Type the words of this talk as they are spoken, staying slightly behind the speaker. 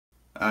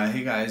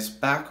Hey guys,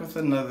 back with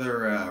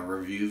another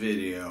review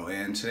video,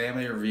 and today I'm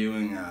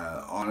reviewing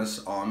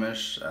Honest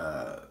Amish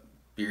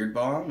beard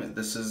balm.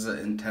 This is an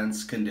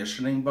intense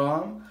conditioning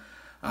balm.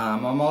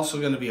 I'm also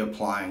going to be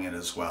applying it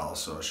as well,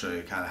 so I'll show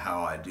you kind of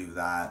how I do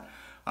that.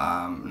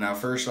 Now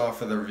first off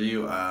for the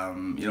review,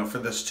 for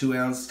this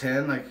 2-ounce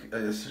tin like I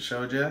just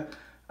showed you,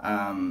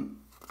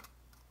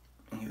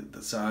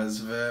 the size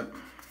of it,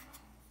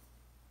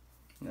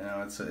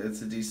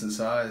 it's a decent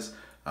size.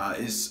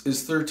 Is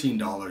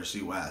 $13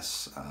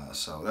 US,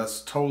 so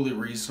that's totally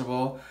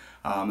reasonable.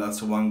 That's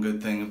the one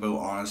good thing about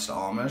Honest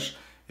Amish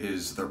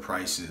is their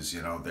prices.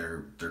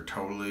 They're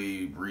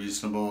totally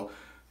reasonable.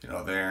 They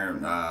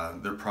aren't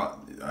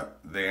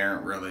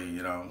really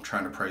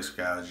trying to price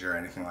gouge or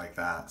anything like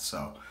that.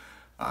 So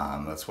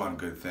that's one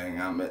good thing.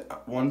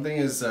 One thing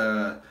is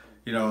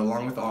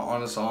along with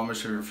Honest Amish,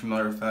 if you're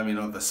familiar with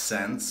them, the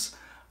scents.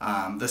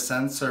 The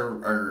scents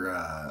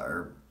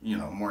are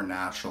more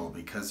natural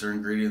because their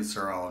ingredients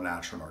are all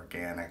natural and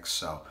organic.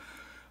 So,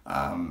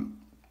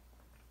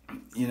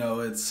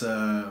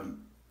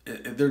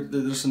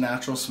 there's some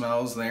natural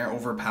smells. They aren't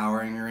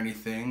overpowering or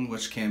anything,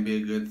 which can be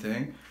a good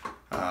thing.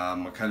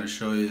 I'll kind of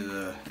show you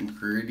the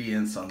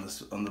ingredients on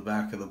the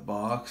back of the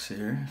box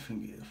here, if you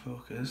can get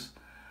focused.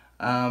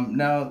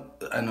 Now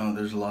I know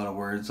there's a lot of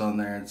words on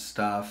there and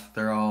stuff.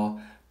 They're all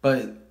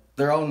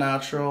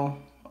natural,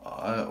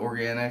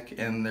 organic,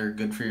 and they're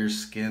good for your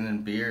skin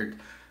and beard.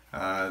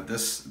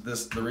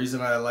 The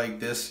reason I like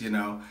this,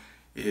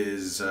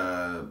 is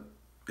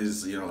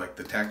like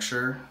the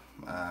texture.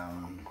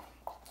 Kind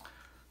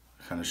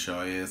of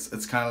show you.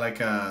 It's kind of like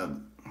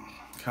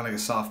a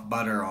soft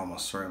butter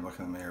almost. Sorry, I'm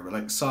looking in the mirror, but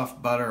like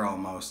soft butter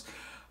almost.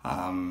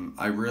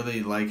 I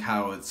really like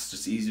how it's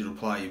just easy to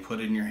apply. You put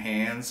it in your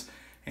hands,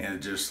 and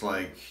it just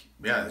it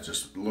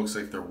just looks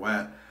like they're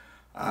wet.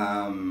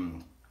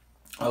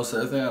 Also,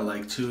 the other thing I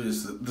like too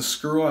is the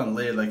screw-on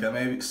lid. Like, that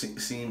may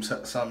seem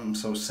something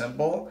so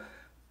simple,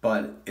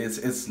 but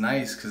it's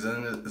nice because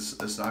then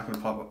it's not gonna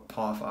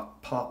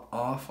pop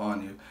off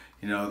on you.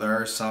 There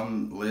are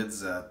some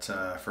lids that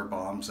for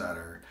balms that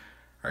are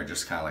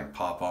just kind of like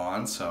pop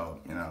on. So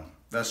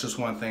that's just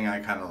one thing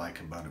I kind of like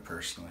about it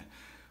personally.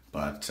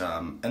 But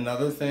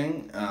another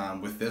thing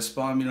with this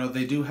balm,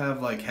 they do have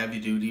like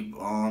heavy-duty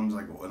balms,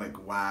 like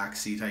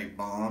waxy type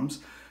balms.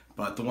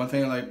 But the one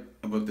thing I like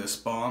about this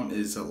balm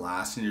is it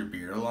lasts in your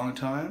beard a long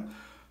time.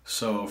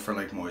 So for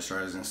like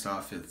moisturizing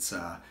stuff, it's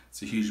a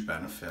huge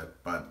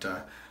benefit. But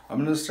I'm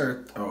gonna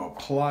start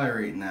apply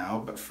right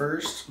now. But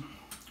first,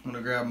 I'm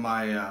gonna grab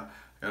my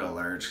got a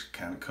large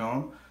kind of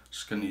comb.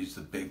 Just gonna use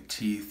the big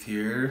teeth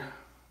here.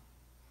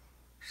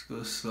 Just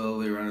go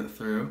slowly run it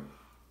through.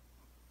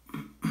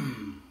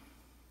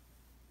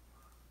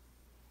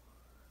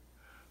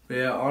 But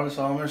yeah, Honest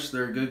Amish,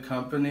 they're a good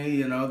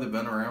company. They've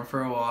been around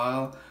for a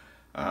while.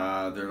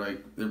 I'd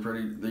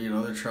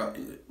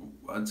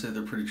say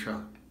they're pretty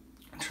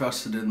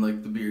trusted in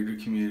like the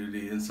bearded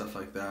community and stuff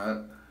like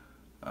that.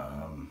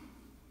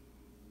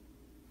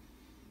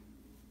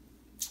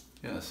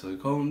 Yeah, so I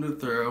combed it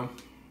through.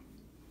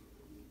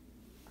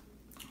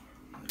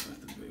 There's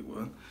the big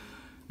one.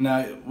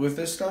 Now with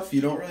this stuff, you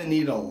don't really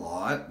need a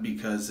lot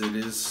because it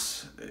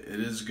is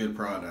a good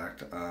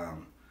product.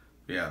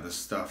 Yeah, this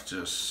stuff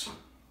just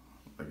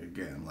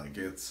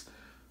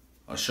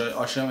I'll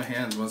show my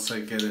hands once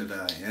I get it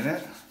in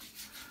it.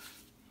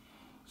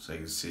 So you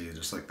can see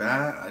just like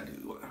that, I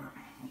do.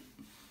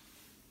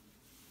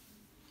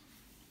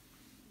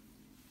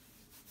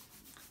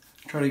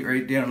 Try to get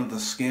right down to the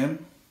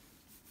skin.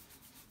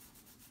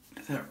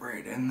 Get that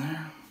right in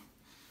there.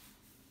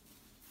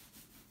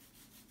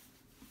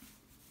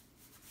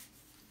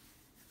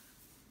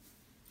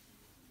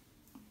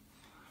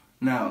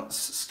 Now,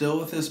 still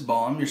with this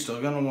balm, you're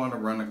still going to want to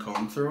run a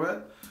comb through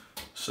it.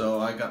 So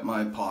I got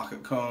my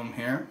pocket comb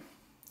here,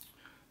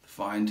 the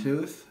fine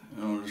tooth,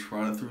 and I'll just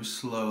run it through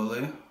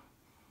slowly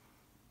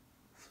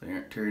so you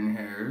aren't tearing your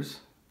hairs.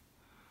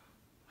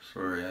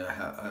 Sorry, I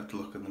have to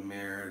look in the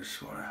mirror. I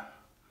just want to.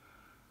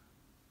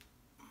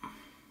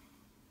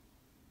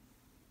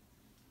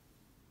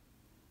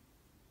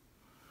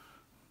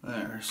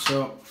 There.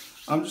 So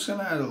I'm just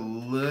gonna add a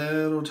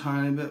little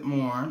tiny bit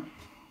more,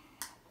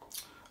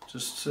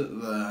 just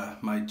to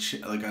my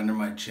chin, like under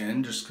my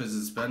chin, just because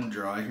it's been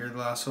dry here the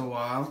last little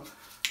while,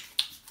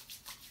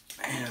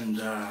 and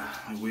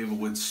we have a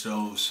wood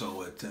stove,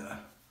 so it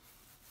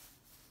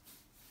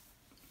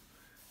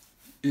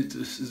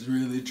just is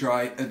really a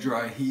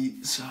dry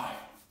heat. So,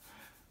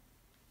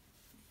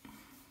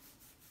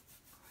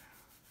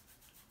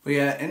 but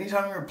yeah,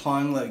 anytime you're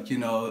applying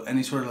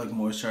any sort of like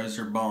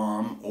moisturizer,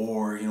 balm,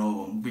 or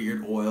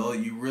beard oil,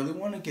 you really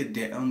want to get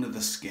down to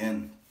the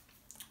skin.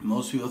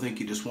 Most people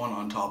think you just want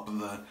on top of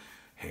the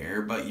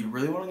hair, but you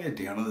really want to get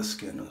down to the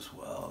skin as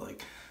well,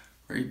 like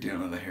right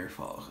down to the hair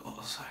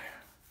follicles.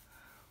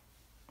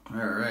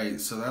 Alright,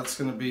 so that's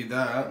going to be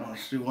that.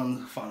 Let's do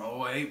one final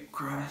wipe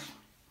across.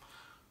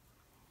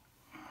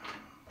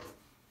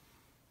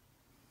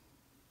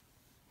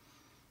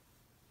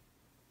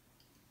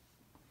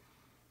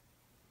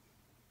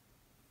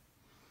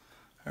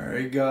 Alright.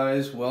 Alright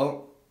guys,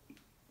 well,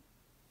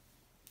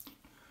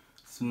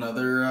 it's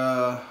another,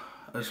 I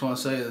just want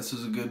to say this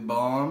is a good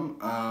balm.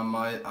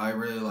 I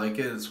really like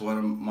it. It's one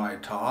of my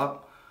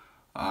top.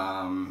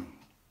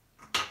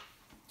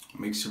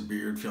 Makes your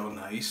beard feel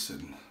nice,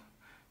 and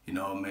you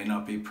know, it may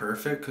not be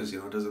perfect because,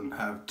 you know, it doesn't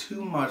have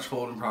too much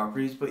holding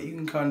properties, but you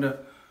can kind of,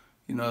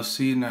 you know,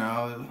 see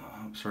now.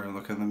 I'm sorry, I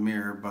look in the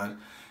mirror, but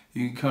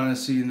you can kind of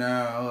see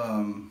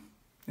now,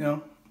 you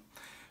know.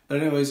 But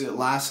anyways, it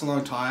lasts a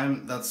long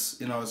time. That's,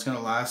 you know, it's gonna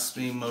last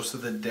me most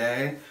of the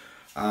day.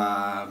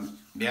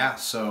 Yeah,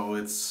 so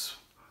it's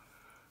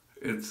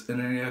in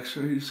any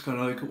extra, you just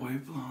gotta like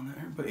wipe on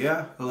there. But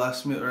yeah, it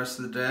lasts me the rest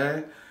of the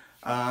day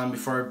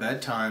before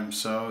bedtime.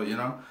 So, you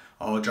know,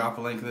 I'll drop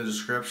a link in the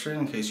description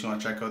in case you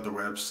want to check out the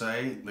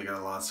website. They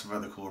got lots of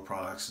other cool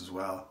products as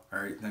well.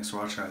 Alright, thanks for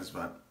watching guys,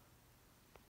 bye.